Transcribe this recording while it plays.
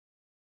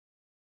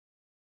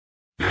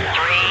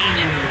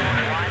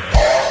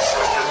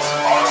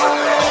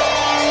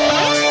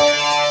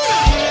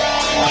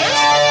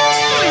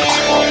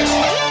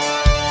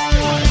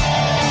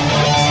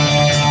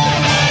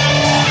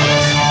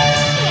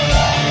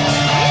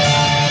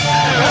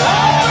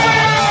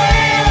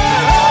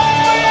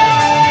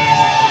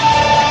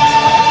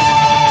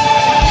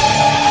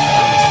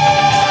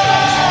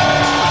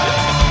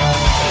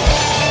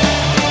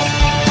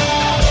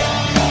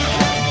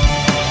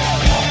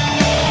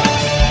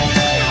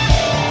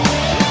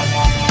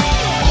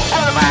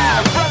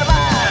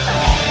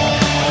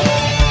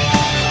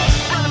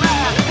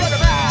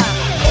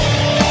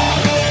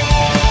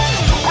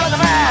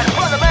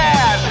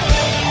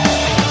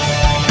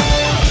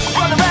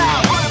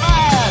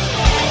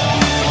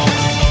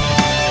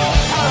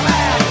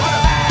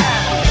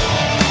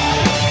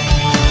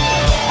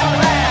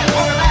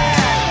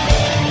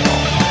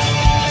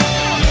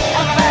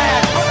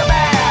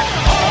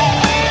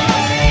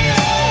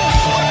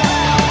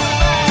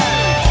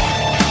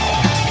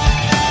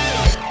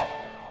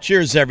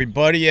Cheers,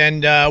 everybody,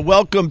 and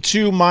welcome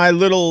to my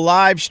little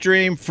live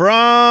stream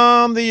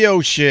from the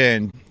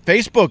ocean.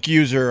 Facebook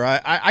user,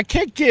 I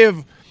can't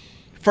give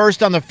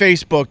first on the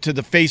Facebook to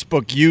the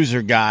Facebook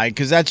user guy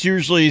because that's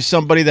usually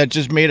somebody that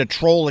just made a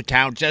troll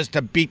account just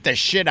to beat the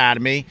shit out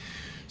of me.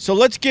 So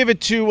let's give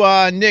it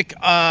to Nick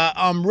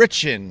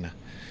Richin.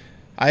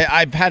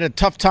 I've had a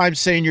tough time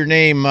saying your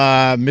name,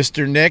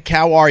 Mr. Nick.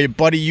 How are you,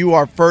 buddy? You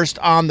are first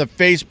on the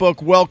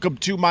Facebook. Welcome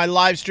to my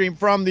live stream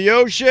from the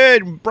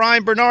ocean.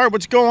 Brian Bernard,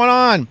 what's going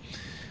on?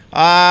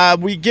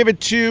 We give it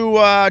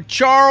to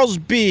Charles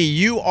B.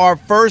 You are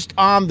first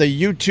on the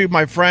YouTube,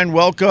 my friend.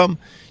 Welcome.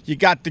 You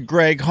got the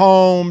Greg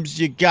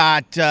Holmes. You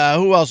got,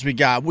 who else we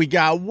got? We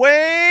got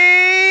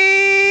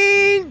Wayne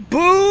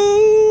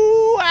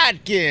Boo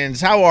Atkins.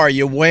 How are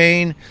you,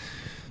 Wayne?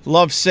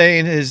 Love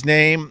saying his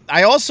name.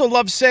 I also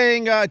love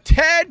saying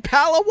Ted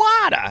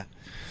Palawada.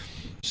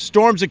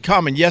 Storms are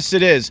coming. Yes,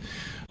 it is.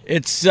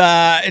 It's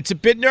a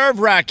bit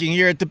nerve-wracking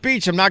here at the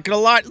beach. I'm not going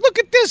to lie. Look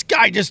at this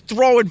guy just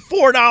throwing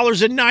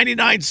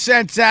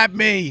 $4.99 at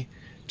me.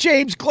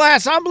 James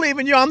Glass, I'm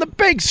leaving you on the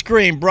big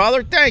screen,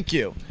 brother. Thank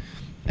you.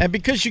 And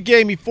because you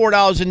gave me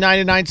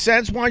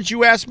 $4.99, why don't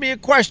you ask me a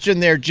question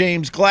there,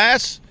 James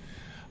Glass?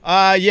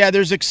 Yeah,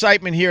 there's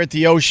excitement here at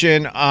the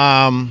ocean.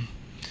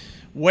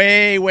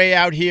 Way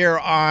out here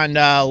on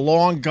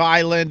Long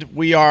Island.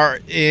 We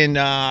are in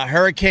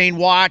hurricane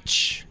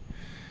watch.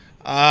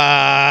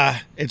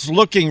 It's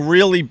looking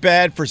really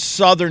bad for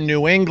southern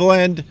New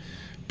England,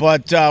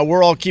 but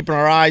we're all keeping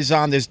our eyes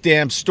on this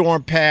damn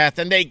storm path,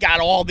 and they got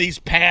all these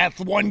paths.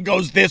 One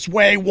goes this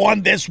way,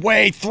 one this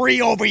way, 3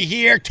 over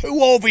here, 2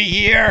 over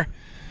here.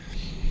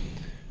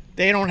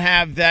 They don't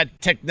have that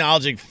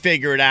technology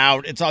figured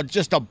out. It's all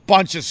just a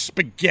bunch of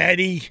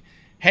spaghetti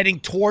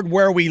heading toward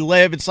where we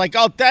live. It's like,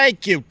 oh,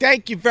 thank you.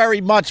 Thank you very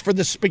much for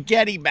the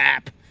spaghetti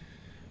map.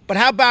 But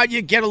how about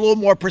you get a little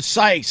more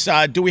precise?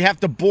 Do we have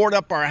to board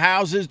up our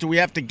houses? Do we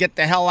have to get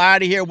the hell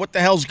out of here? What the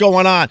hell's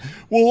going on?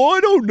 Well, I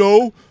don't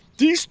know.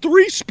 These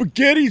 3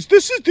 spaghettis,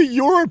 this is the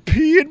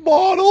European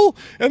model,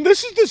 and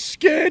this is the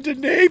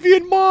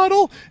Scandinavian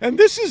model, and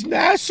this is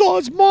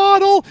Nassau's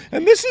model,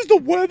 and this is the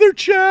Weather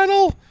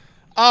Channel.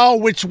 Oh,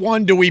 which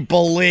one do we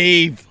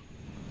believe?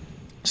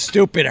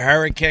 Stupid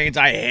hurricanes.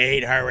 I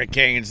hate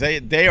hurricanes.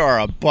 They are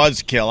a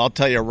buzzkill. I'll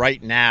tell you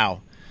right now.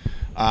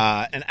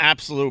 An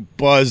absolute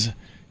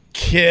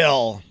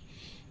buzzkill.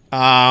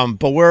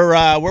 But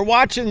we're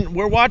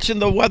watching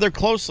the weather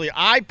closely.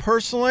 I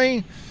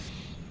personally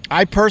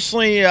I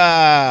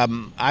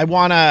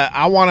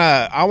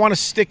wanna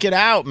stick it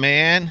out,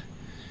 man.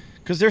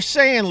 Because they're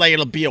saying like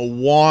it'll be a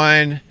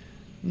 1.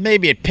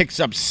 Maybe it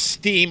picks up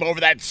steam over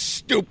that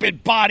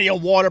stupid body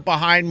of water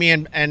behind me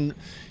and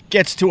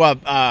gets to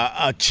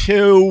a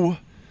 2,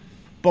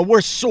 but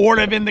we're sort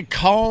of in the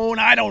cone.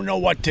 I don't know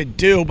what to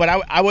do, but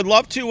I would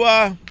love to.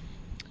 I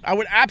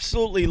would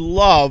absolutely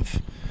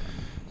love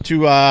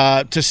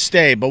to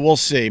stay, but we'll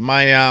see.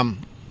 My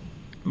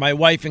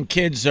wife and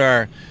kids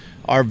are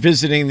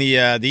visiting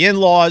the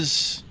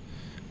in-laws.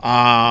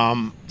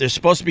 They're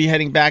supposed to be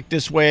heading back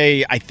this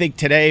way, I think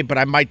today, but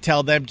I might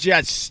tell them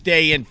just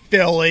stay in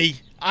Philly.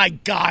 I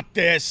got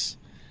this.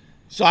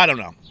 So I don't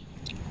know.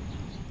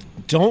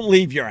 Don't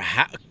leave your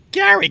house.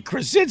 Gary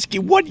Krasinski,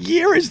 what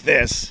year is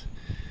this?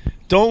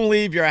 Don't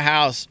leave your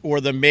house or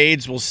the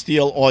maids will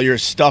steal all your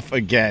stuff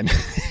again.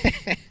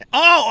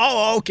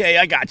 Okay,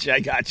 I got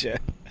you.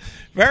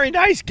 Very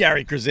nice,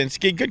 Gary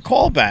Krasinski. Good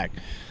callback.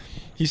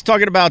 He's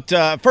talking about,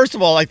 first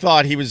of all, I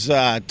thought he was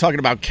talking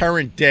about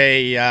current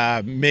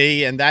day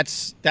me, and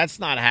that's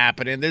not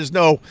happening. There's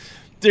no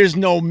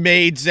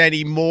maids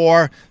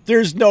anymore.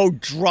 There's no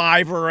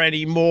driver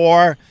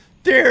anymore.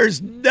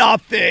 There's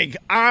nothing.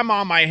 I'm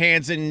on my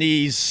hands and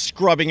knees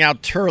scrubbing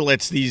out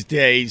turlets these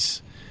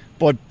days.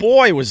 But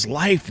boy, was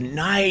life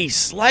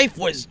nice. Life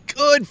was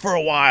good for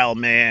a while,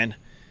 man.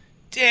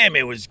 Damn,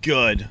 it was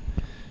good.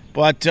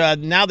 But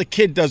now the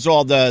kid does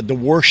all the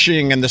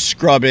washing and the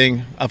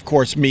scrubbing. Of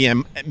course, me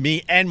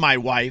and my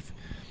wife.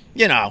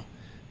 You know,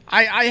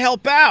 I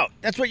help out.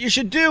 That's what you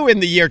should do in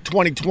the year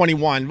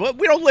 2021.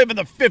 We don't live in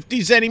the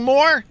 50s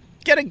anymore.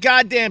 Get a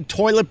goddamn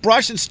toilet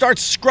brush and start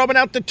scrubbing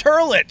out the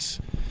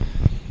turlets.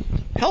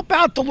 Help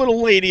out the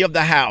little lady of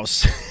the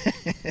house.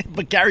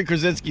 But Gary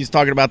Krasinski's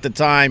talking about the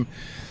time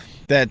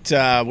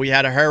that we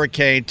had a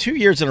hurricane 2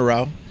 years in a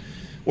row,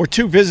 or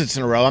 2 visits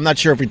in a row. I'm not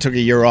sure if we took a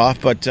year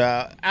off, but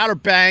Outer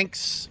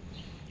Banks,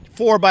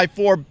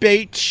 4x4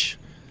 beach,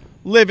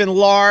 living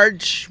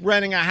large,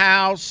 renting a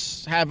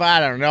house, have,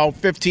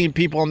 15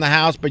 people in the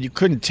house, but you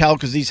couldn't tell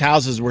because these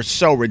houses were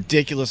so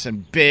ridiculous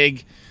and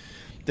big.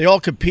 They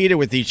all competed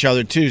with each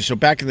other, too. So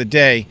back in the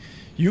day,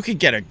 you could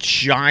get a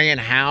giant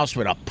house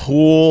with a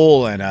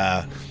pool and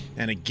a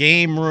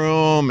game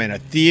room and a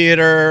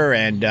theater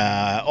and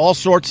all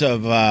sorts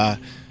of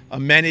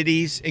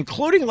amenities,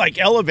 including like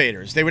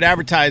elevators. They would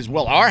advertise,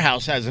 well, our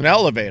house has an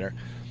elevator.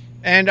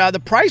 And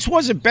the price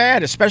wasn't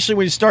bad, especially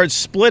when you started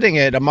splitting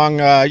it among,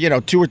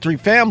 2 or 3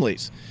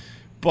 families.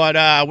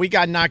 But we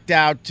got knocked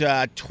out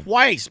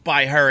twice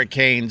by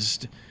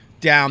hurricanes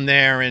down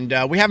there, and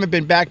we haven't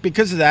been back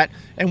because of that.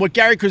 And what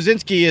Gary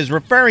Krasinski is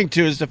referring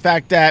to is the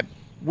fact that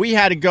we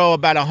had to go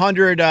about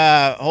 100.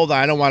 Hold on,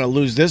 I don't want to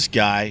lose this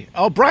guy.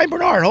 Oh, Brian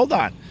Bernard, hold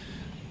on.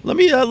 Let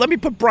me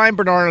put Brian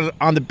Bernard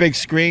on the big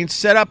screen.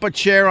 Set up a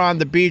chair on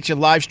the beach and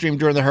live stream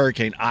during the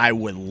hurricane. I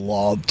would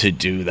love to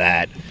do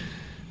that.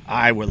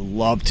 I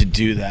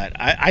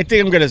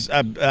think I'm going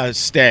to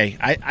stay.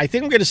 I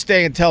think I'm going to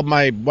stay and tell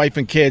my wife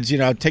and kids,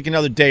 take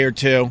another day or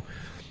two.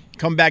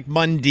 Come back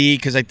Monday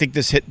because I think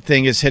this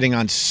thing is hitting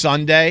on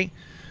Sunday.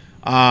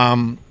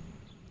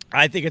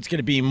 I think it's going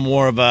to be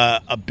more of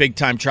a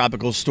big-time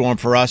tropical storm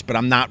for us, but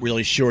I'm not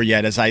really sure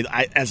yet as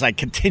I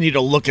continue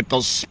to look at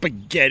those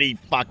spaghetti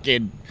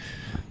fucking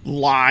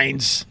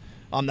lines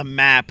on the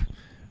map.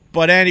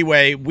 But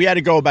anyway, we had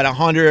to go about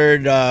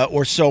 100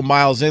 or so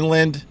miles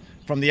inland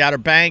from the Outer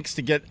Banks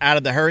to get out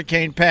of the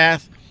hurricane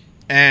path,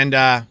 and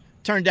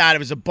turned out it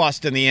was a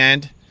bust in the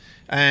end.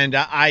 And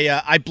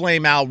I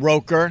blame Al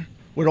Roker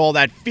with all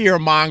that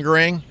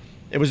fear-mongering.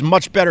 It was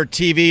much better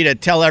TV to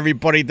tell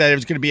everybody that it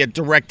was going to be a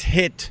direct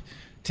hit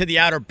to the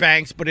Outer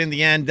Banks, but in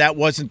the end, that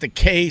wasn't the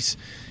case,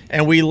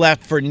 and we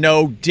left for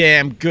no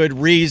damn good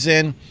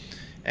reason.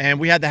 And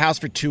we had the house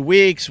for 2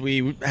 weeks.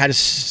 We had to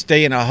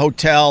stay in a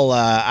hotel,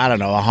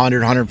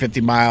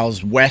 150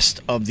 miles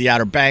west of the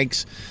Outer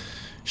Banks.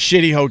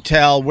 Shitty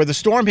hotel where the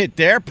storm hit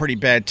there pretty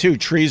bad, too.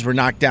 Trees were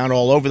knocked down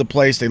all over the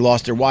place. They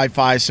lost their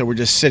Wi-Fi, so we're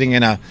just sitting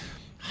in a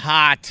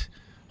hot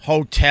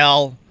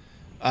hotel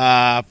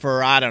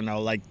for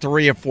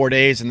 3 or 4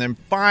 days, and then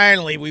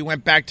finally we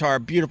went back to our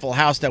beautiful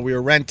house that we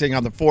were renting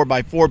on the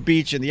 4x4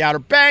 beach in the Outer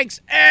Banks,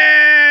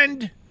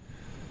 and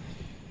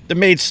the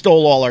maids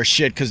stole all our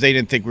shit because they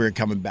didn't think we were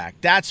coming back.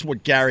 That's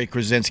what Gary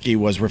Krasinski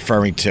was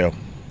referring to.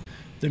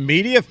 The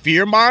media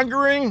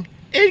fear-mongering?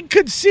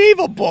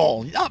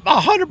 Inconceivable.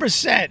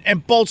 100%,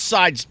 and both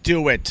sides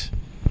do it.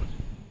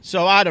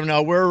 So I don't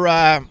know.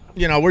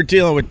 We're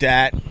dealing with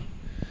that.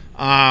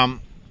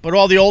 But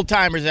all the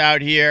old-timers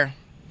out here,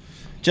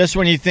 just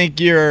when you think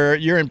you're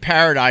in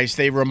paradise,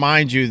 they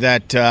remind you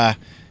that,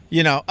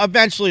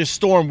 eventually a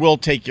storm will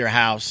take your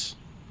house.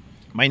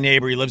 My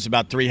neighbor, he lives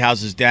about 3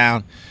 houses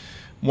down,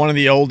 one of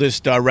the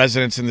oldest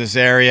residents in this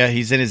area.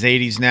 He's in his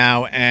 80s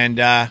now,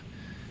 and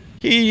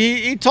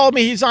he told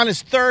me he's on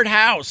his third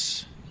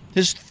house.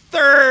 His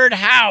third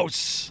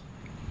house.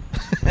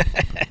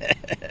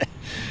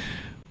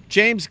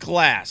 James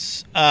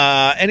Glass,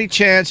 any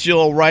chance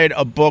you'll write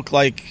a book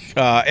like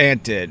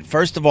Ant did?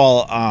 First of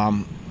all,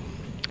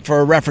 for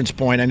a reference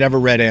point, I never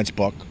read Ant's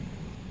book.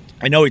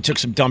 I know he took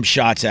some dumb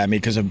shots at me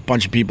because a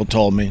bunch of people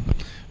told me,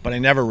 but I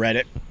never read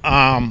it.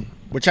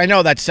 Which I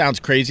know that sounds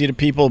crazy to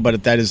people,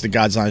 but that is the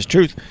God's honest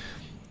truth.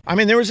 I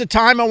mean, there was a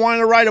time I wanted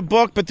to write a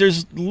book, but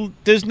there's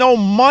no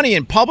money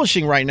in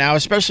publishing right now,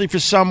 especially for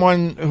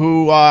someone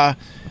who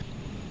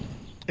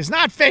is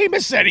not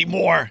famous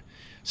anymore.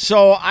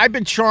 So I've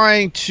been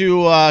trying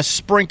to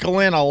sprinkle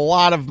in a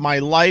lot of my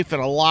life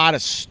and a lot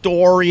of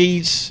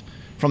stories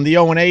from the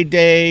O&A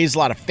days, a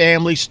lot of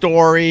family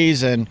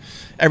stories and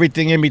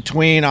everything in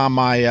between on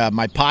my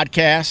my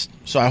podcast.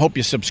 So I hope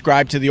you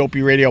subscribe to the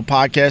Opie Radio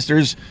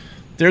podcast.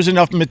 There's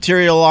enough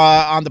material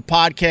on the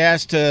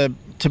podcast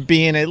to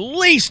be in at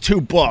least 2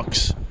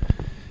 books.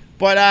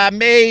 But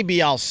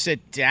maybe I'll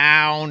sit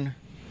down.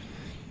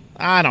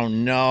 I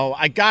don't know.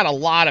 I got a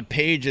lot of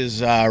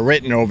pages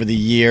written over the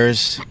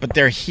years, but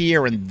they're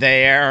here and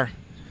there.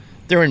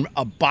 They're in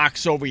a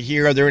box over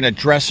here. They're in a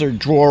dresser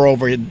drawer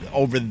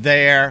over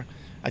there.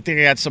 I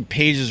think I got some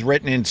pages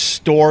written in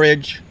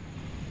storage.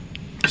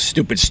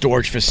 Stupid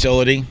storage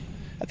facility.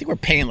 I think we're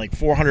paying like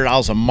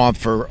 $400 a month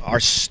for our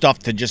stuff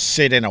to just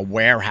sit in a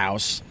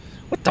warehouse.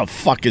 What the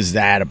fuck is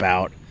that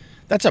about?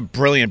 That's a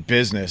brilliant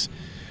business.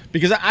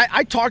 Because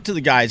I talk to the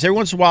guys. Every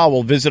once in a while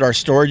we'll visit our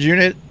storage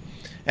unit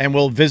and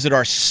we'll visit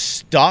our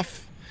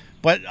stuff.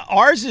 But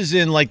ours is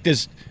in like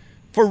this,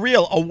 for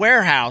real, a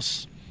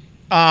warehouse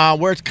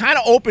where it's kind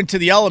of open to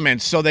the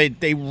elements. So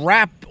they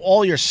wrap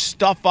all your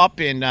stuff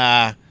up in...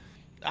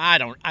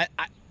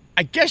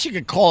 I guess you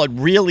could call it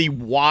really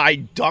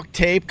wide duct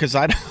tape because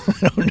I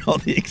don't know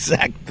the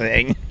exact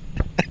thing.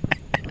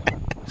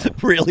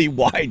 Really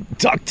wide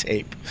duct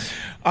tape.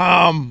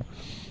 And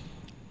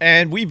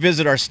we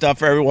visit our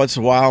stuff every once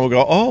in a while. And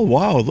we'll go, oh,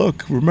 wow,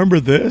 look, remember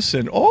this?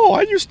 And, oh,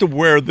 I used to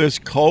wear this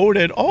coat.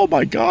 And, oh,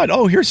 my God,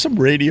 oh, here's some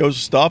radio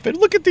stuff. And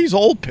look at these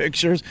old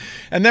pictures.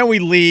 And then we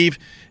leave.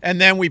 And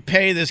then we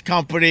pay this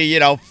company,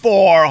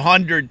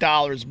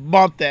 $400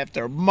 month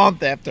after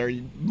month after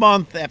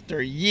month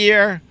after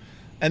year.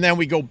 And then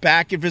we go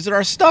back and visit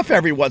our stuff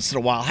every once in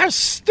a while. How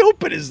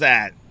stupid is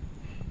that?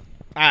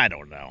 I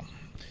don't know.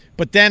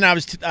 But then I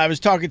was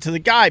talking to the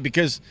guy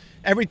because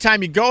every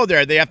time you go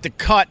there, they have to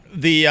cut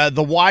the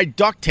wide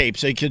duct tape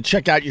so you can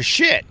check out your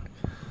shit.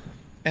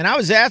 And I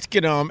was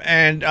asking him,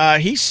 and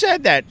he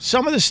said that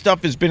some of the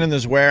stuff has been in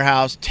this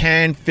warehouse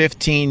 10,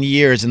 15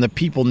 years, and the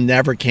people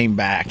never came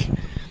back.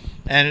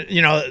 And,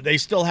 they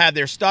still have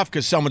their stuff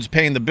because someone's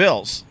paying the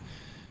bills.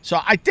 So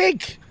I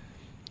think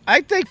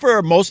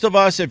for most of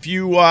us, if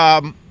you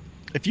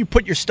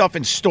put your stuff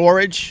in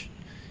storage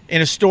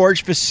in a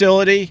storage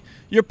facility,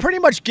 you're pretty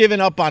much giving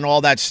up on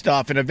all that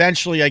stuff. And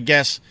eventually, I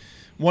guess,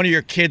 one of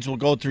your kids will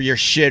go through your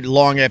shit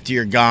long after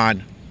you're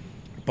gone.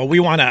 But we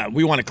want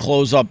to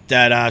close up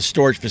that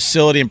storage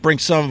facility and bring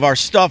some of our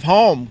stuff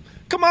home.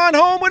 Come on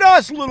home with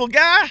us, little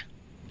guy.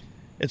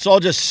 It's all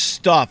just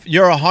stuff.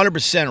 You're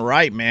 100%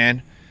 right,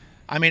 man.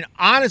 I mean,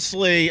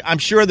 honestly, I'm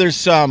sure there's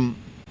some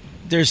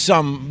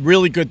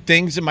really good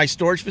things in my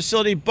storage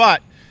facility,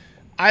 but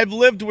I've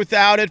lived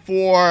without it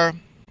for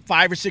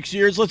 5 or 6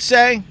 years, let's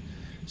say.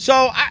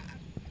 So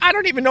I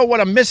don't even know what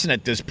I'm missing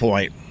at this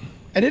point.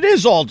 And it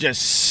is all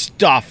just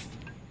stuff.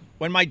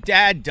 When my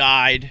dad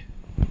died,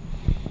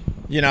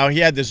 you know, he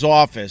had this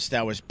office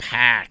that was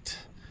packed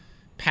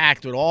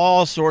with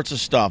all sorts of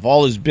stuff,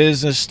 all his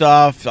business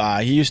stuff.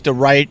 He used to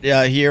write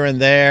here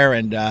and there,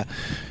 and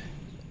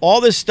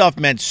all this stuff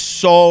meant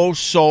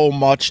so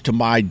much to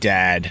my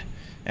dad.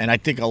 And I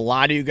think a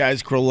lot of you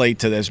guys can relate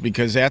to this,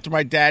 because after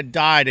my dad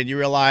died, and you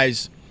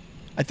realize,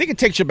 I think it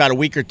takes you about a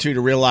week or two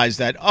to realize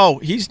that, oh,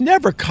 he's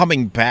never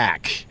coming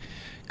back.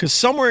 Because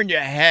somewhere in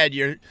your head,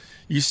 you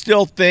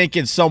still think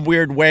in some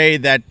weird way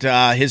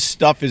that his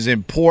stuff is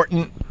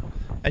important.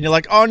 And you're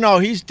like, oh, no,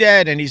 he's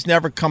dead and he's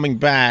never coming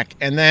back.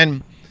 And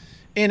then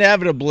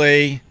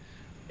inevitably,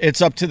 it's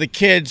up to the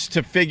kids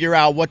to figure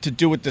out what to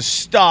do with the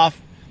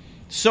stuff.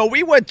 So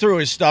we went through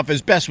his stuff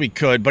as best we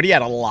could, but he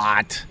had a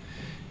lot.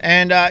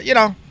 And, you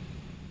know,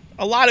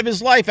 a lot of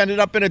his life ended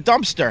up in a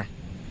dumpster.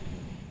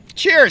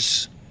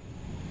 Cheers.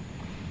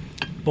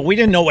 But we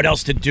didn't know what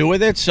else to do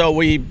with it, so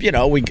we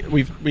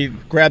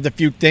grabbed a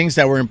few things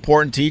that were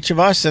important to each of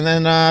us, and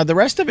then the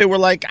rest of it, we're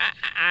like,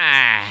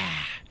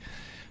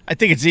 I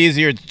think it's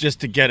easier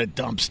just to get a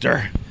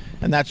dumpster.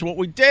 And that's what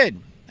we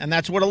did. And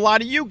that's what a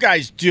lot of you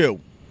guys do.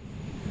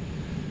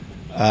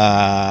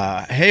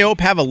 Hey,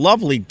 Hope, have a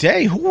lovely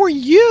day. Who are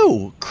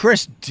you?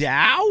 Chris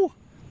Dow?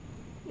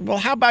 Well,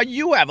 how about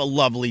you have a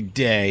lovely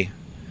day?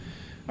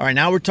 All right,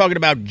 now we're talking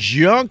about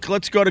junk.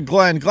 Let's go to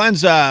Glenn.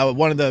 Glenn's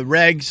one of the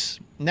regs.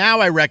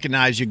 Now I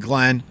recognize you,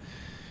 Glenn.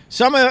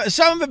 Some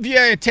of you,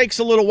 it takes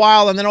a little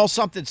while, and then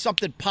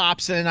something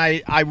pops, and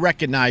I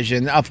recognize you.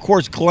 And, of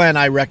course, Glenn,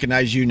 I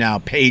recognize you now.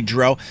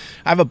 Pedro.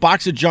 I have a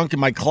box of junk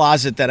in my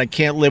closet that I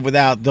can't live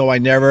without, though I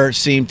never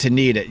seem to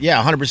need it.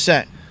 Yeah,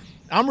 100%.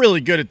 I'm really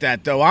good at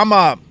that, though. I'm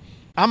a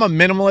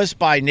minimalist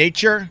by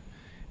nature,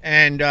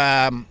 and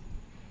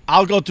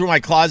I'll go through my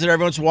closet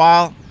every once in a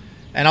while,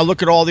 and I'll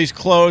look at all these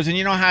clothes, and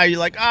you know how you're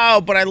like, oh,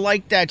 but I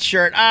like that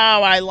shirt. Oh,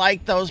 I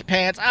like those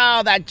pants.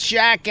 Oh, that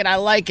jacket, I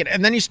like it.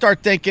 And then you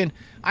start thinking,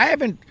 I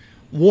haven't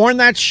worn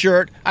that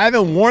shirt. I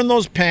haven't worn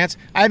those pants.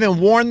 I haven't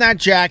worn that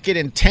jacket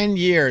in 10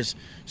 years.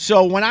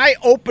 So when I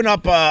open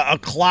up a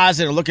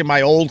closet and look at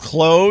my old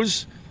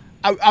clothes,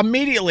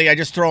 immediately I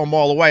just throw them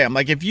all away. I'm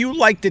like, if you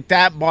liked it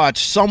that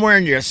much, somewhere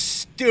in your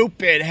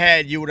stupid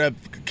head, you would have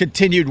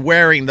continued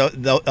wearing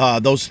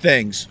those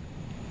things.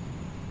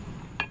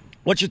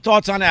 What's your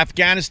thoughts on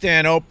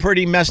Afghanistan? Oh,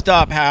 pretty messed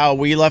up how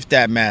we left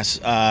that mess.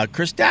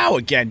 Chris Dow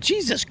again.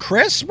 Jesus,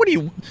 Chris, what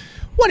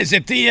is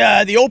it?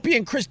 The Opie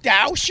and Chris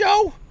Dow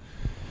show?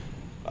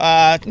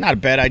 Not a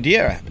bad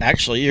idea,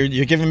 actually.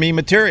 You're giving me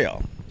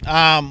material.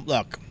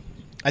 Look,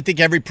 I think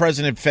every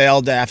president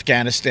failed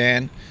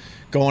Afghanistan,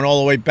 going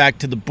all the way back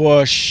to the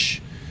Bush.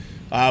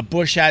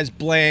 Bush has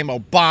blame.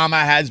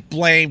 Obama has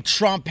blame.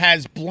 Trump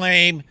has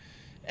blame.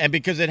 And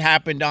because it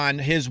happened on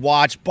his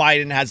watch,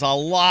 Biden has a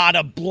lot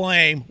of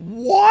blame.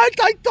 What?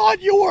 I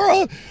thought you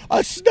were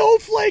a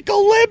snowflake, a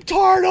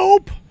libtard,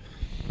 Hope.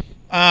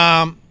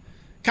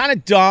 Kind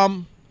of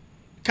dumb.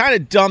 Kind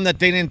of dumb that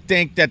they didn't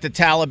think that the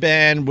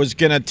Taliban was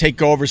going to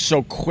take over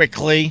so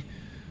quickly.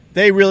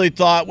 They really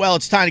thought, well,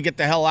 it's time to get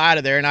the hell out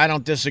of there. And I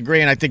don't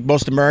disagree. And I think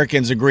most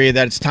Americans agree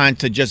that it's time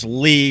to just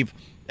leave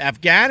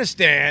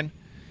Afghanistan.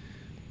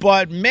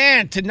 But,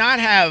 man, to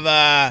not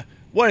have,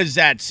 what is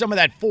that, some of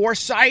that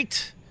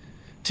foresight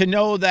to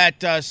know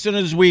that as soon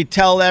as we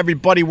tell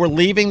everybody we're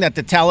leaving, that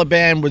the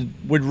Taliban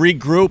would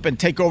regroup and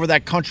take over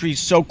that country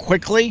so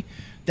quickly,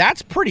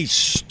 that's pretty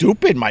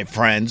stupid, my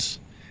friends.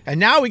 And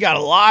now we got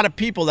a lot of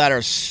people that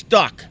are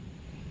stuck.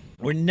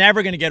 We're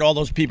never going to get all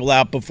those people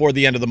out before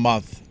the end of the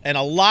month. And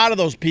a lot of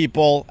those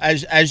people,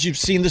 as you've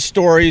seen the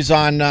stories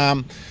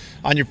on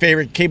your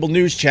favorite cable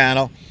news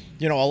channel,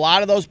 you know, a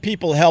lot of those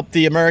people helped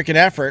the American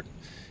effort.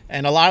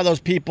 And a lot of those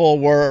people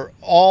were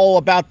all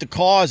about the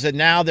cause, and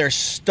now they're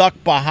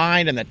stuck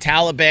behind, and the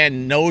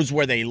Taliban knows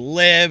where they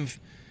live.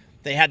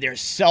 They had their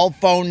cell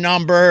phone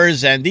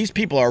numbers, and these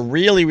people are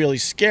really, really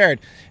scared.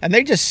 And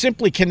they just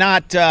simply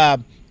cannot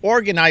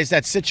organize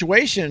that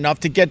situation enough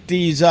to get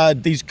these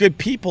good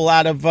people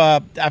out of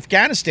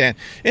Afghanistan.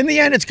 In the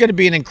end, it's going to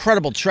be an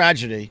incredible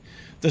tragedy.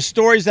 The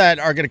stories that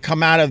are going to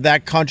come out of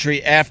that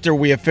country after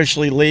we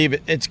officially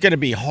leave, it's going to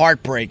be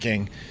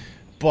heartbreaking.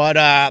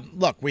 But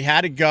look, we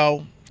had to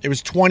go. It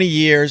was 20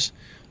 years.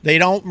 They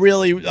don't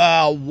really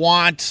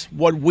want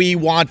what we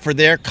want for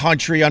their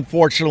country,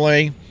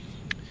 unfortunately.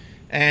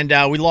 And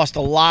we lost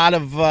a lot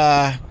of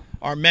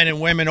our men and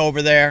women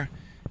over there.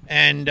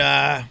 And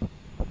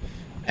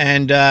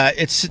And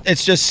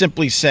it's just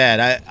simply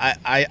sad.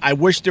 I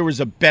wish there was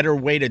a better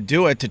way to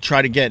do it to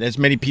try to get as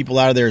many people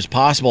out of there as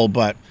possible,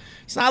 but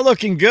it's not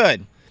looking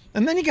good.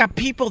 And then you got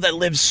people that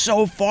live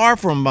so far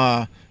from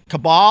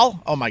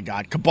Kabul. Oh, my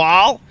God.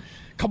 Kabul.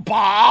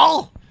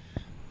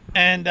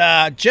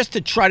 And just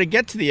to try to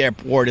get to the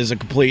airport is a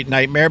complete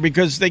nightmare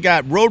because they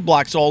got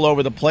roadblocks all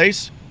over the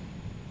place.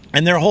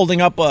 And they're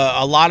holding up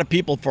a lot of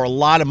people for a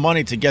lot of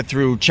money to get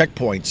through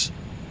checkpoints.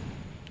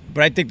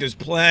 But I think there's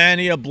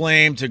plenty of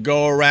blame to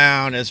go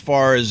around as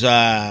far as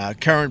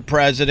current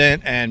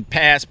president and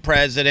past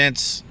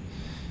presidents.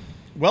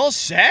 Well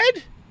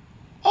said?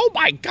 Oh,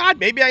 my God,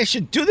 maybe I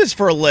should do this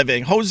for a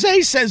living.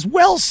 Jose says,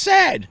 well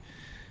said.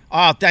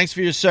 Oh, thanks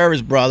for your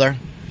service, brother.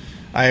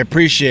 I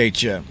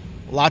appreciate you.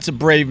 Lots of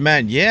brave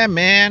men. Yeah,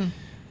 man.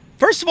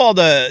 First of all,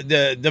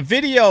 the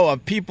video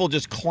of people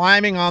just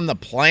climbing on the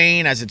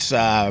plane as it's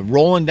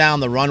rolling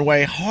down the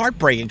runway,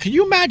 heartbreaking. Can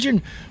you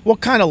imagine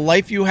what kind of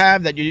life you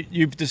have that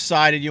you've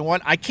decided you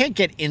want? I can't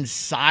get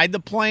inside the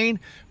plane,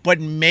 but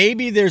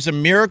maybe there's a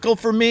miracle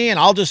for me and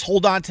I'll just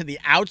hold on to the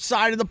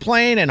outside of the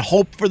plane and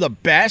hope for the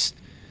best.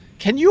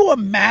 Can you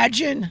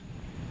imagine?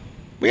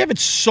 We have it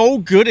so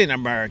good in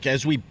America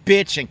as we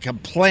bitch and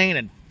complain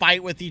and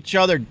fight with each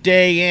other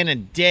day in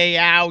and day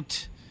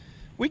out.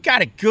 We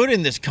got it good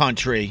in this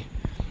country.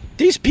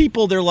 These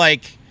people, they're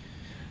like,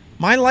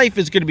 my life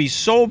is going to be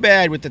so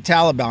bad with the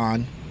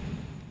Taliban.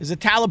 Is it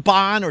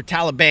Taliban or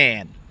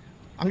Taliban?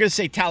 I'm going to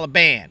say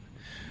Taliban.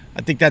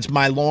 I think that's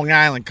my Long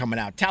Island coming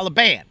out.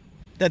 Taliban.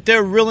 That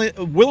they're really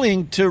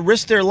willing to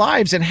risk their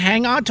lives and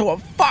hang on to a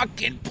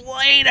fucking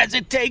plane as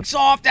it takes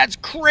off. That's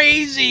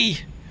crazy.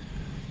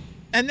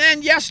 And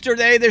then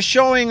yesterday, they're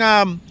showing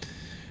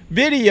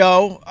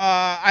video.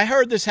 I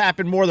heard this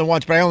happen more than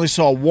once, but I only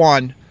saw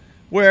one.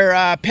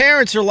 Where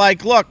parents are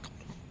like, look,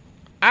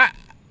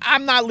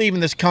 I'm not leaving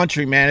this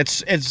country, man.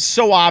 It's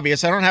so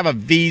obvious. I don't have a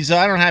visa.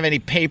 I don't have any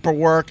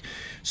paperwork.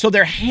 So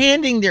they're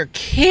handing their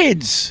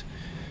kids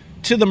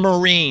to the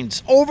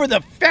Marines over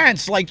the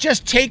fence. Like,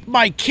 just take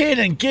my kid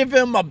and give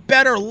him a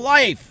better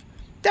life.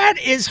 That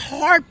is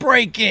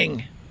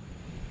heartbreaking.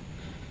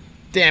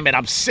 Damn it,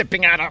 I'm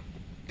sipping out of...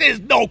 There's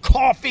no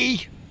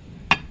coffee.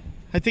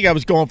 I think I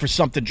was going for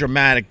something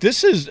dramatic.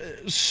 This is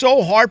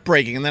so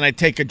heartbreaking. And then I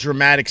take a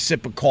dramatic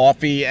sip of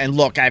coffee and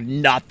look, I have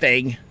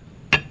nothing.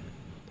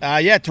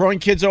 Yeah, throwing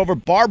kids over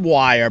barbed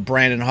wire,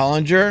 Brandon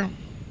Hollinger.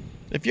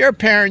 If you're a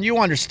parent, you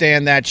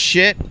understand that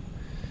shit.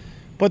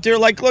 But they're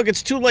like, look,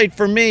 it's too late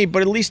for me,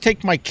 but at least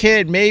take my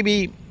kid.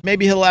 Maybe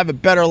he'll have a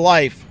better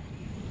life.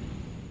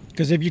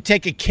 Because if you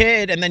take a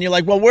kid and then you're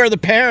like, well, where are the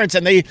parents?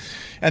 And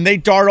they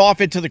dart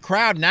off into the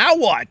crowd. Now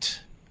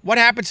what? What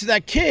happens to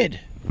that kid?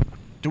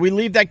 Do we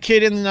leave that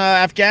kid in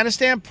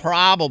Afghanistan?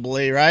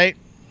 Probably, right?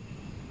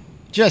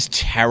 Just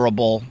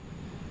terrible.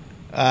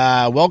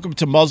 Welcome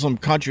to Muslim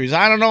countries.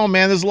 I don't know,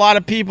 man. There's a lot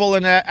of people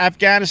in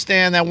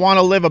Afghanistan that want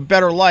to live a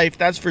better life.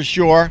 That's for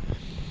sure.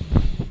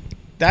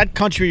 That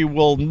country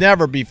will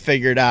never be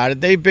figured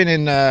out. They've been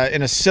in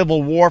a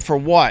civil war for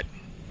what?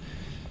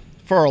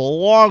 For a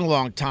long,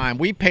 long time.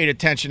 We paid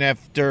attention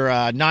after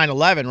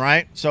 9/11,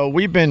 right? So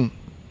we've been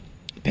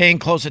paying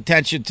close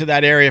attention to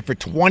that area for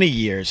 20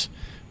 years.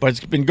 But it's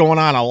been going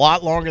on a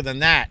lot longer than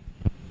that.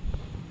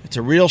 It's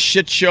a real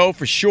shit show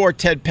for sure,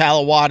 Ted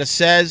Palawada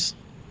says.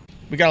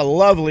 We got a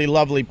lovely,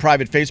 lovely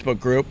private Facebook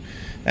group.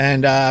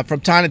 And from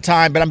time to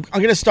time, but I'm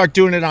going to start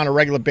doing it on a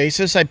regular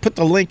basis. I put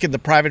the link in the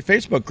private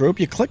Facebook group.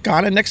 You click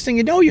on it. Next thing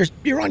you know,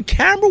 you're on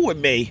camera with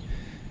me.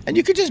 And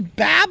you can just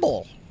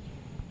babble.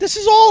 This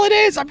is all it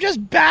is. I'm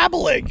just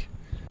babbling.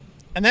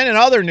 And then in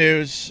other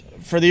news,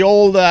 for the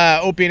old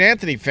Opie and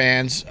Anthony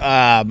fans,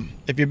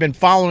 if you've been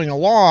following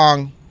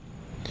along,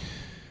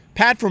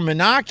 Pat from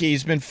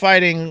Menake's been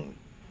fighting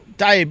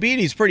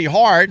diabetes pretty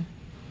hard.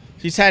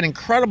 He's had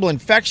incredible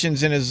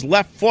infections in his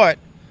left foot.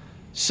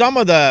 Some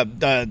of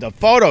the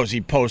photos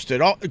he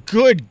posted, oh,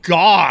 good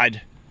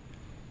God.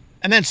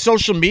 And then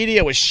social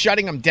media was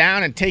shutting him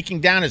down and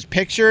taking down his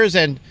pictures.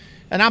 And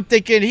I'm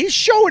thinking, he's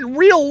showing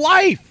real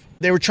life.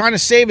 They were trying to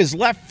save his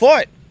left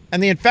foot.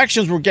 And the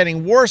infections were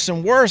getting worse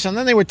and worse. And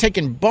then they were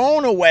taking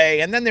bone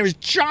away. And then there was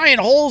giant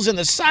holes in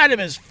the side of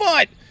his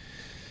foot.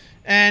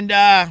 And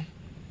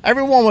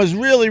everyone was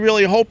really,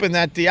 really hoping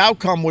that the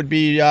outcome would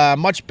be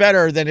much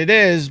better than it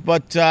is.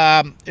 But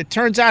it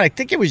turns out, I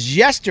think it was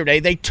yesterday,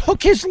 they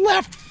took his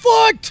left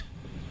foot.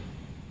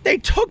 They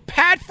took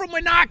Pat from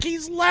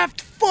Menake's left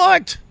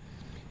foot.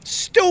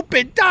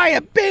 Stupid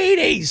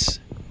diabetes.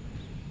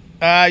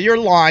 You're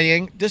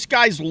lying. This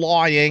guy's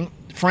lying.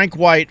 Frank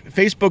White,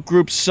 Facebook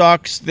group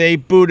sucks. They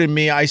booted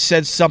me. I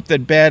said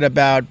something bad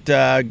about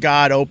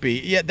God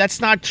Opie. Yeah,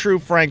 that's not true,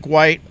 Frank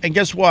White. And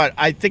guess what?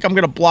 I think I'm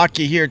going to block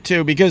you here,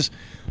 too, because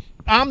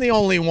I'm the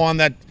only one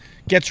that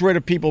gets rid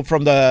of people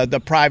from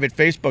the private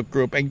Facebook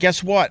group. And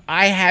guess what?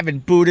 I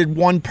haven't booted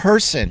one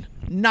person.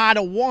 Not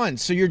a one.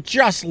 So you're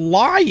just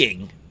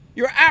lying.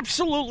 You're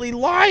absolutely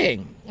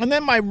lying. And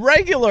then my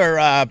regular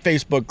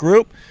Facebook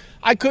group,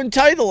 I couldn't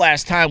tell you the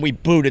last time we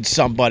booted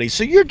somebody.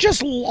 So you're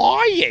just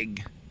lying.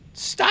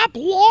 Stop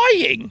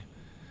lying.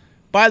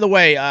 By the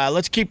way,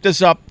 let's keep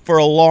this up for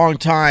a long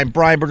time.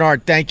 Brian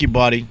Bernard, thank you,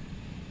 buddy.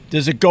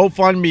 There's a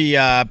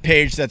GoFundMe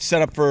page that's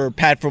set up for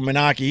Pat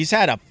Fuminaki. He's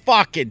had a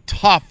fucking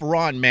tough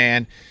run,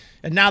 man.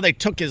 And now they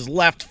took his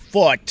left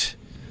foot.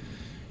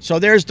 So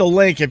there's the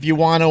link if you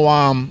want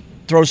to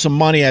throw some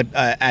money at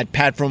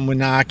Pat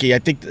Fuminaki. I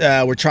think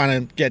we're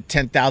trying to get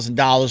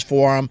 $10,000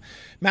 for him.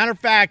 Matter of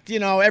fact,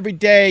 every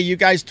day you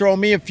guys throw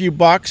me a few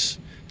bucks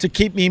to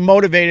keep me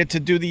motivated to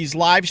do these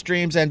live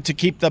streams and to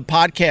keep the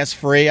podcast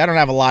free. I don't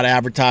have a lot of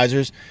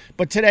advertisers.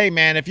 But today,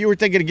 man, if you were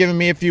thinking of giving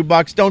me a few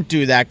bucks, don't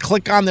do that.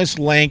 Click on this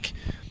link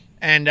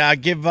and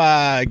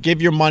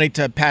give your money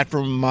to Pat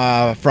from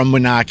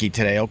Winaki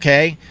today,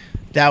 okay?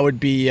 That would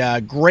be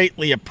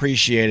greatly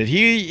appreciated.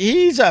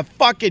 He's a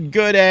fucking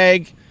good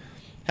egg.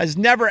 Has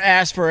never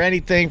asked for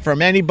anything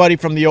from anybody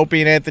from the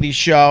Opie and Anthony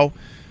show.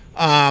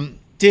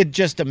 Did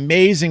just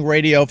amazing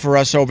radio for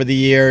us over the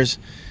years.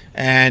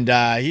 And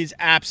he's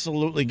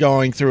absolutely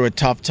going through a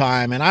tough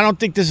time. And I don't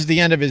think this is the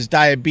end of his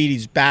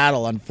diabetes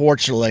battle,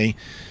 unfortunately.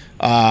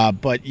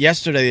 But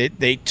yesterday,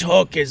 they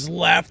took his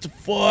left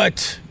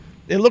foot.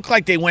 It looked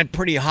like they went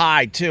pretty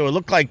high, too. It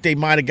looked like they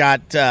might have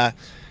got,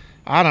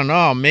 I don't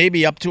know,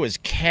 maybe up to his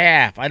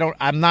calf.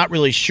 I'm not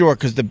really sure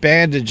because the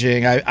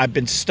bandaging, I've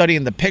been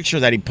studying the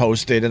picture that he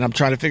posted, and I'm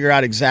trying to figure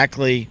out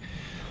exactly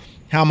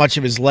how much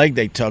of his leg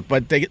they took.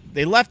 But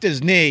they left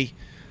his knee.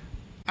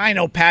 I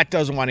know Pat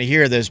doesn't want to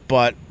hear this,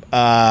 but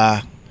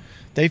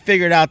they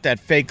figured out that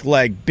fake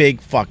leg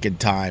big fucking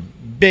time.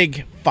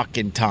 Big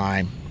fucking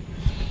time.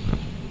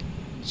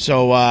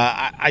 So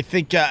I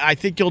think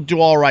you'll do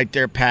all right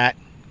there, Pat.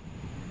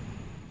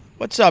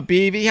 What's up,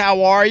 Evie?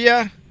 How are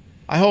you?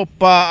 I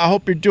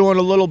hope you're doing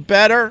a little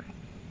better.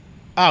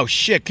 Oh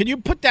shit! Can you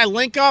put that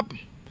link up?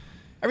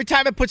 Every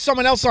time I put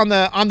someone else on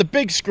the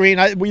big screen,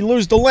 we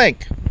lose the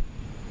link.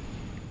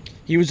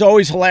 He was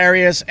always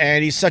hilarious,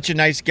 and he's such a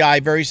nice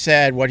guy. Very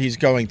sad what he's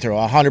going through.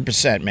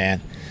 100%,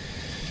 man.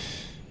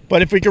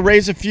 But if we could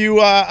raise a few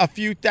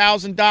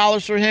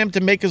 $1,000s for him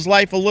to make his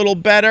life a little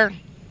better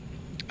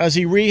as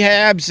he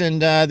rehabs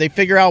and they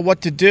figure out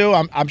what to do,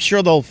 I'm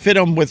sure they'll fit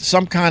him with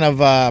some kind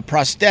of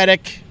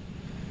prosthetic.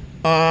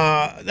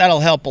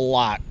 That'll help a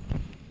lot.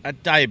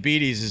 That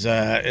diabetes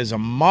is a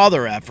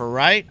mother effer,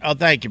 right? Oh,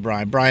 thank you,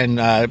 Brian. Brian,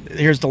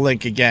 here's the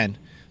link again.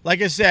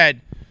 Like I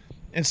said,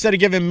 instead of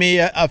giving me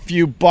a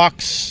few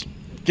bucks,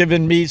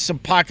 giving me some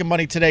pocket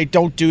money today,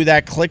 don't do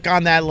that. Click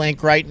on that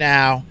link right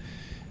now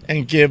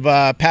and give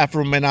Pat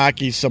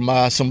Fuminaki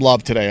some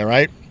love today, all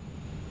right?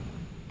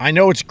 I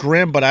know it's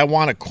grim, but I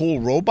want a cool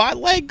robot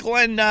leg,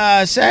 Glenn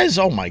says.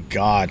 Oh, my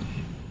God.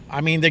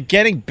 I mean, they're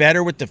getting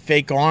better with the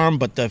fake arm,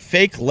 but the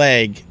fake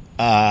leg,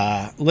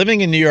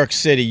 living in New York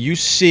City, you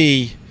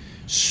see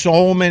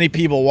so many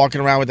people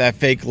walking around with that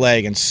fake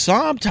leg, and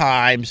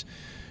sometimes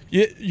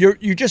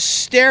you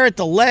just stare at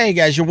the leg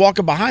as you're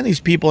walking behind these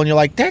people, and you're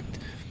like, that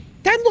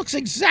looks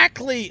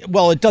exactly,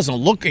 well, it doesn't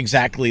look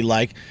exactly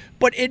like,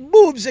 but it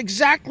moves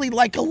exactly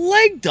like a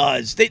leg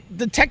does.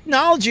 The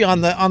technology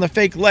on the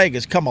fake leg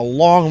has come a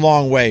long,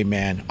 long way,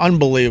 man.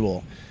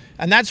 Unbelievable.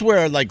 And that's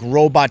where, like,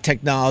 robot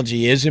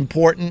technology is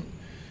important.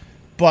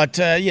 But,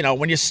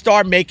 when you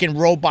start making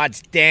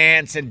robots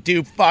dance and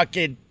do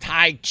fucking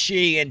Tai Chi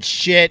and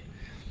shit,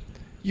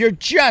 you're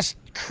just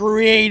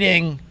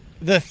creating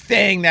the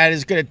thing that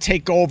is going to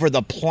take over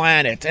the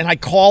planet. And I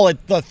call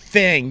it the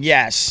thing,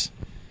 yes.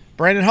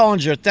 Brandon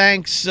Hollinger,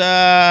 thanks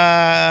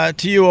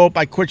to you, Ope.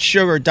 I quit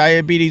sugar.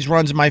 Diabetes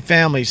runs in my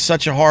family.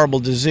 Such a horrible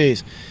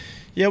disease.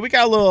 Yeah, we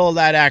got a little of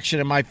that action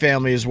in my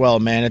family as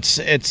well, man. It's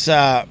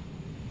not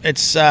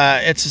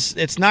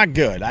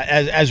good,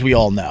 as we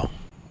all know.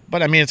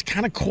 But I mean, it's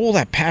kind of cool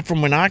that Pat from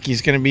Winaki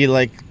is going to be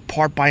like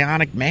part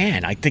bionic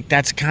man. I think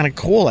that's kind of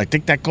cool. I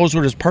think that goes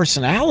with his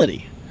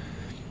personality.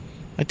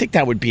 I think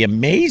that would be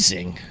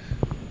amazing.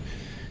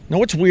 You know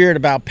what's weird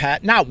about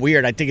Pat? Not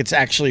weird. I think it's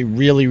actually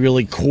really,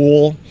 really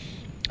cool.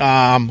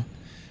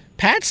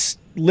 Pat's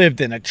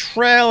lived in a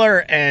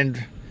trailer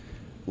and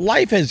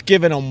life has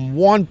given him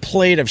one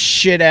plate of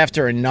shit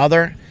after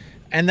another.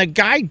 And the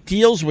guy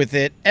deals with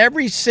it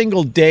every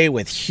single day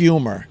with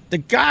humor. The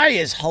guy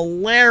is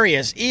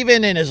hilarious,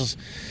 even in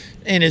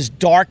his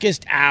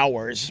darkest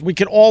hours. We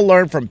can all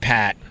learn from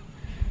Pat.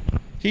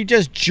 He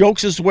just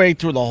jokes his way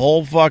through the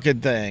whole fucking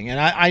thing. And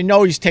I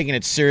know he's taking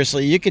it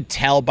seriously. You could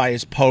tell by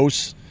his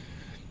posts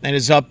and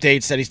his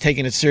updates that he's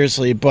taking it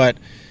seriously. But,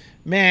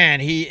 man,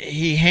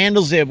 he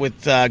handles it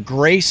with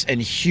grace and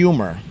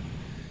humor.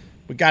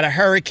 We got a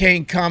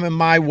hurricane coming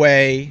my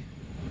way,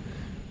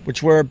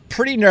 which we're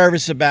pretty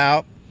nervous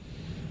about.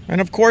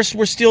 And, of course,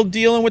 we're still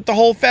dealing with the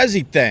whole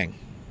Fezzi thing.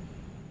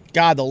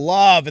 God, the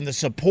love and the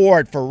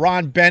support for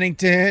Ron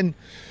Bennington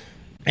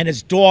and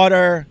his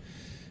daughter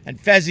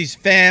and Fezzi's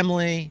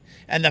family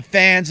and the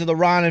fans of the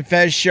Ron and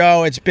Fez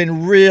show, it's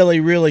been really,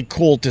 really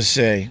cool to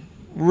see.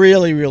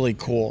 Really, really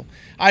cool.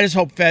 I just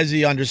hope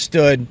Fezzi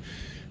understood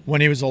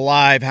when he was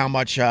alive how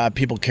much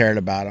people cared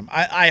about him.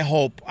 I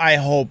hope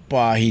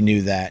he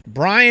knew that.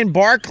 Brian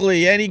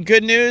Barkley, any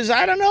good news?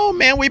 I don't know,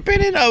 man. We've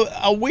been in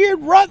a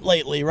weird rut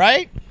lately,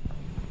 right?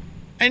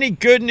 Any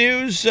good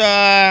news?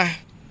 Not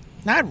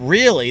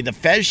really. The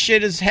Fez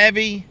shit is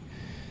heavy.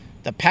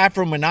 The Pat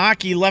from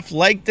Menaki left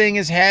leg thing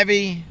is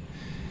heavy.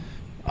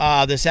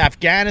 This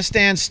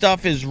Afghanistan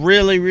stuff is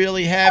really,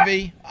 really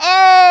heavy.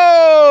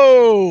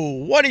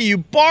 Oh! What are you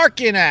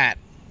barking at?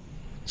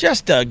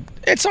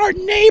 It's our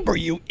neighbor,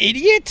 you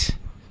idiot.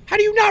 How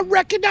do you not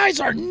recognize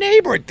our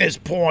neighbor at this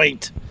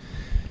point?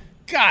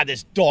 God,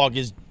 this dog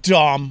is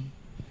dumb.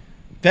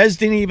 Fez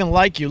didn't even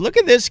like you. Look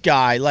at this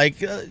guy. Like,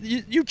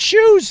 you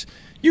choose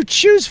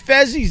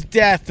Fezzy's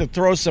death to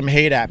throw some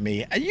hate at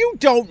me. You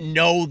don't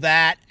know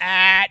that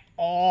at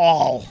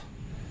all.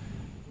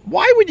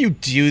 Why would you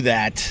do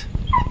that?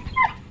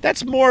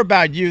 That's more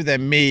about you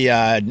than me.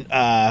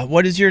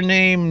 What is your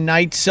name?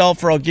 Night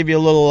Selfer. I'll give you a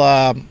little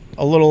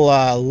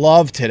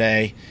love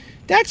today.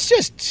 That's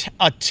just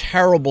a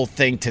terrible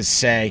thing to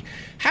say.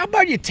 How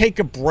about you take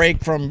a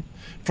break from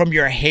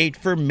your hate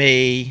for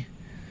me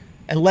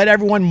and let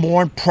everyone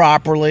mourn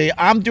properly?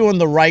 I'm doing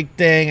the right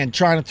thing and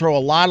trying to throw a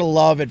lot of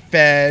love at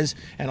Fez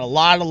and a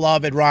lot of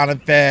love at Ron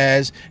and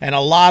Fez and a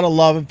lot of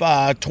love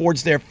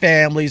towards their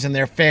families and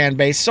their fan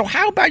base. So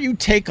how about you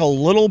take a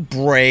little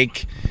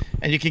break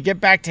and you can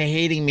get back to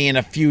hating me in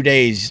a few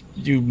days,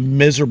 you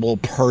miserable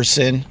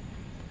person?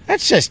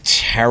 That's just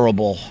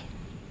terrible.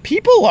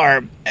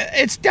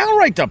 It's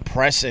downright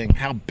depressing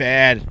how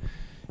bad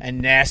and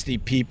nasty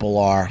people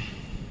are.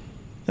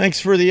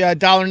 Thanks for the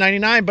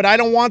 $1.99, but I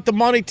don't want the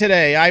money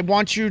today. I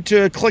want you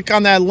to click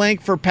on that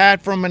link for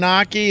Pat from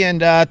Menaki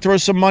and throw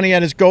some money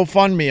at his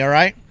GoFundMe, all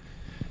right?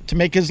 To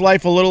make his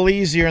life a little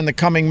easier in the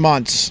coming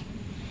months.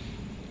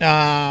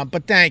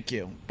 But thank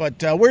you.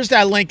 But where's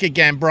that link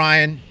again,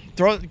 Brian?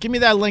 Give me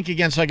that link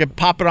again so I can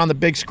pop it on the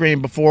big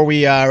screen before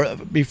we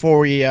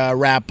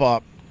wrap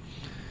up.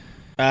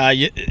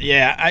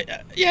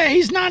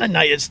 He's not a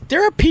nice.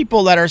 There are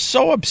people that are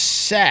so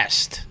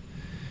obsessed.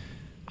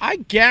 I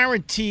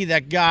guarantee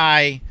that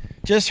guy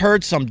just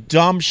heard some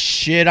dumb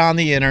shit on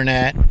the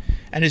internet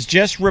and is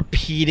just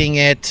repeating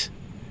it.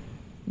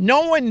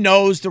 No one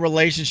knows the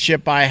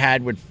relationship I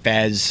had with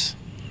Fez.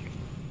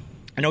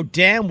 I know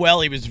damn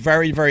well he was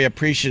very, very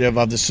appreciative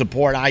of the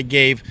support I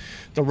gave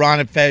the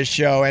Ron and Fez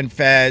show and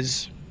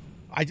Fez.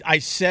 I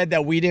said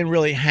that we didn't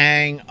really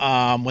hang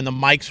when the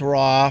mics were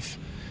off.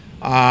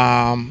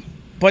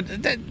 But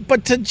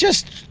to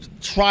just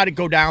try to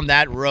go down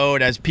that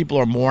road as people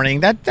are mourning,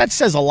 that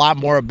says a lot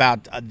more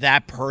about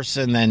that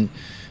person than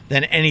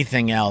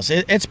anything else.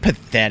 It's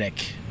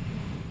pathetic.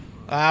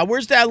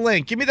 Where's that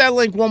link? Give me that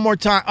link one more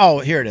time. Oh,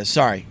 here it is.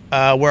 Sorry.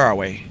 Where are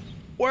we?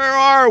 Where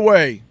are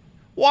we?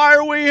 Why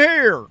are we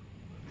here?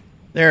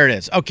 There it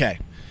is. Okay.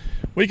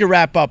 We can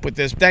wrap up with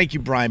this. Thank you,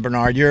 Brian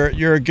Bernard.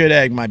 You're a good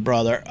egg, my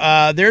brother.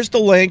 There's the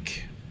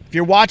link. If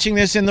you're watching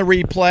this in the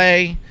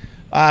replay,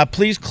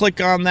 please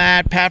click on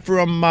that. Pat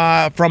from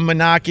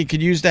Menaki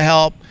could use the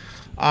help.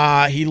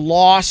 He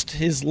lost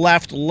his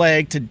left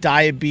leg to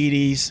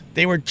diabetes.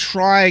 They were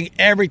trying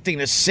everything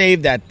to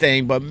save that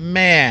thing, but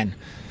man,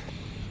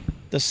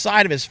 the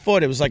side of his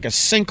foot, it was like a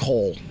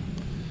sinkhole.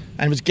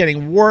 And it was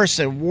getting worse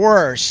and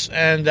worse.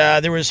 And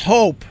there was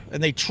hope.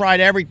 And they tried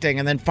everything.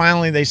 And then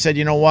finally they said,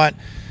 you know what?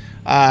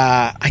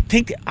 I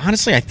think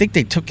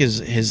they took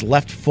his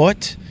left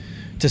foot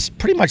to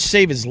pretty much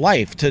save his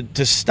life,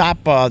 to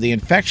stop the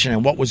infection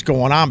and what was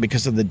going on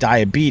because of the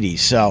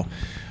diabetes. So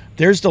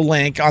there's the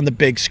link on the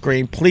big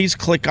screen. Please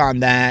click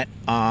on that.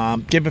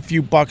 Give a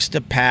few bucks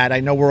to Pat.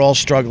 I know we're all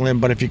struggling,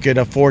 but if you could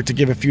afford to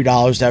give a few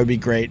dollars, that would be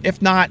great.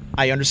 If not,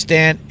 I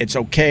understand. It's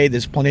okay.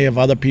 There's plenty of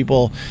other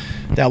people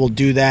that will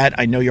do that.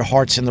 I know your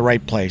heart's in the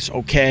right place,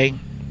 okay?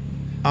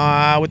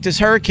 With this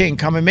hurricane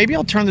coming, maybe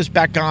I'll turn this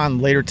back on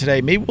later today.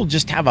 Maybe we'll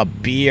just have a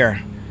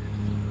beer.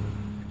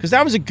 Because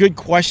that was a good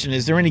question.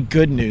 Is there any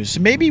good news?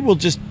 So maybe we'll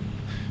just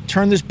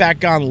turn this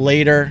back on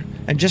later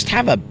and just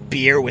have a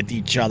beer with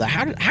each other.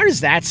 How does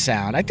that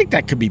sound? I think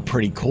that could be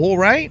pretty cool,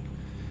 right?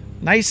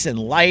 Nice and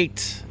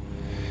light.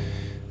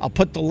 I'll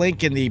put the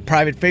link in the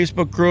private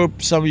Facebook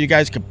group. Some of you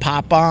guys could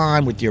pop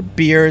on with your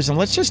beers and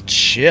let's just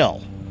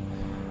chill.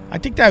 I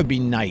think that would be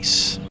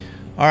nice.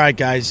 All right,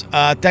 guys.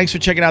 Thanks for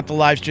checking out the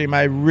live stream.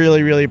 I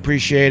really, really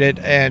appreciate it.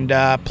 And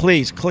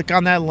please click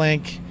on that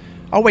link.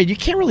 Oh, wait, you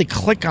can't really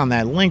click on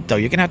that link, though.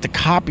 You're going to have to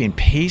copy and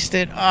paste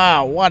it.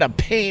 Oh, what a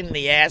pain in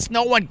the ass.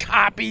 No one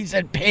copies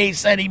and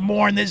pastes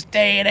anymore in this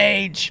day and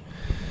age.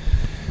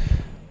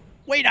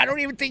 Wait, I don't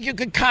even think you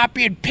could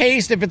copy and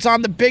paste if it's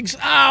on the big...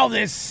 Oh,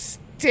 this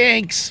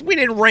stinks. We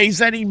didn't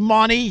raise any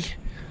money.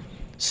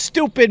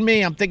 Stupid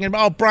me. I'm thinking,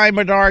 oh, Brian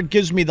Bernard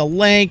gives me the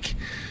link.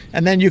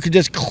 And then you could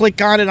just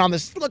click on it on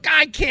this. Look,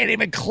 I can't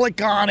even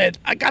click on it.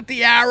 I got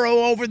the arrow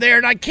over there,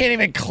 and I can't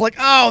even click.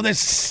 Oh, this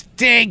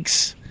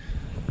stinks.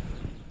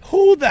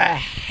 Who the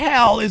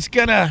hell is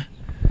going to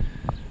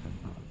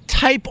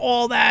type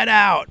all that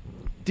out?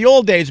 The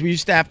old days, we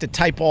used to have to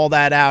type all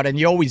that out, and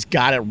you always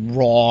got it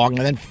wrong,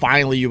 and then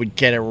finally you would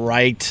get it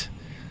right.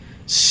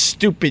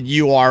 Stupid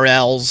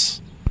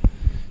URLs.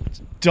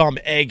 Dumb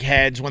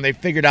eggheads. When they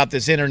figured out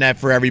this internet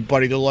for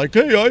everybody, they're like,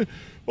 hey,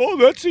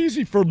 that's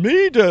easy for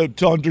me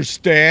to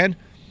understand.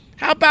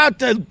 How about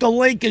the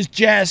link is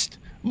just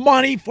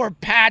Money for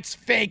Pat's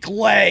fake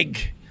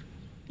leg.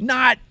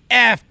 Not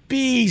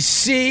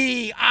FBCIID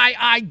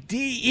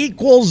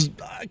equals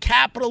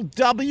capital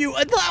W.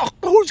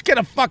 Who's going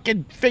to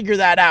fucking figure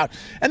that out?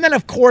 And then,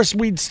 of course,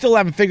 we still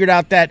haven't figured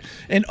out that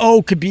an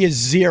O could be a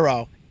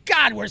 0.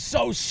 God, we're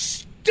so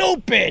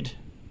stupid.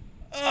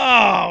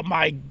 Oh,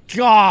 my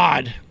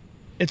God.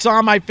 It's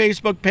on my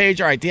Facebook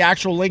page. All right, the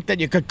actual link that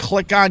you could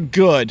click on.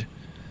 Good.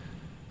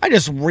 I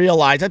just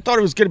realized. I thought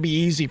it was going to be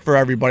easy for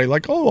everybody.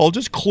 Like, oh, I'll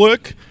just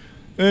click.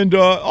 And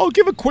I'll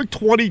give a quick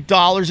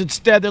 $20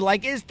 instead. They're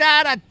like, is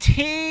that a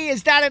T?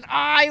 Is that an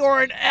I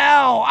or an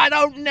L? I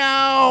don't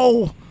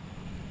know.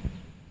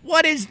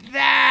 What is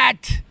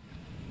that?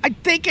 I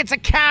think it's a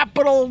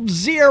capital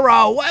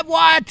 0.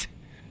 What?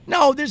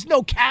 No, there's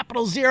no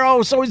capital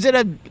 0. So is it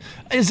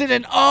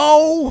an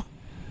O?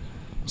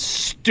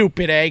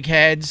 Stupid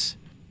eggheads.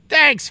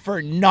 Thanks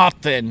for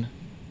nothing.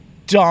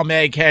 Dumb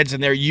eggheads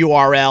and their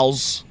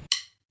URLs.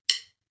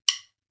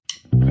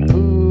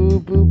 Boo,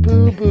 boo,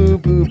 boo, boo,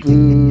 boo,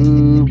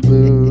 boo,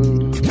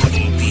 boo.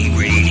 TV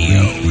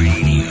Radio.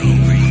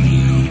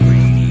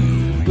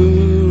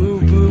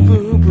 Boo, boo,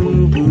 boo, boo,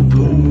 boo,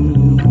 boo,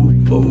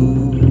 boo.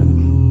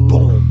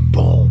 Boom,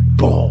 boom,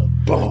 boom,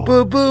 boom.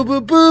 Boo, boo,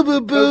 boo, boo,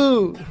 boo,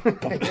 boo.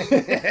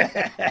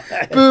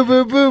 Boo,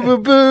 boo, boo, boo,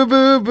 boo, boo.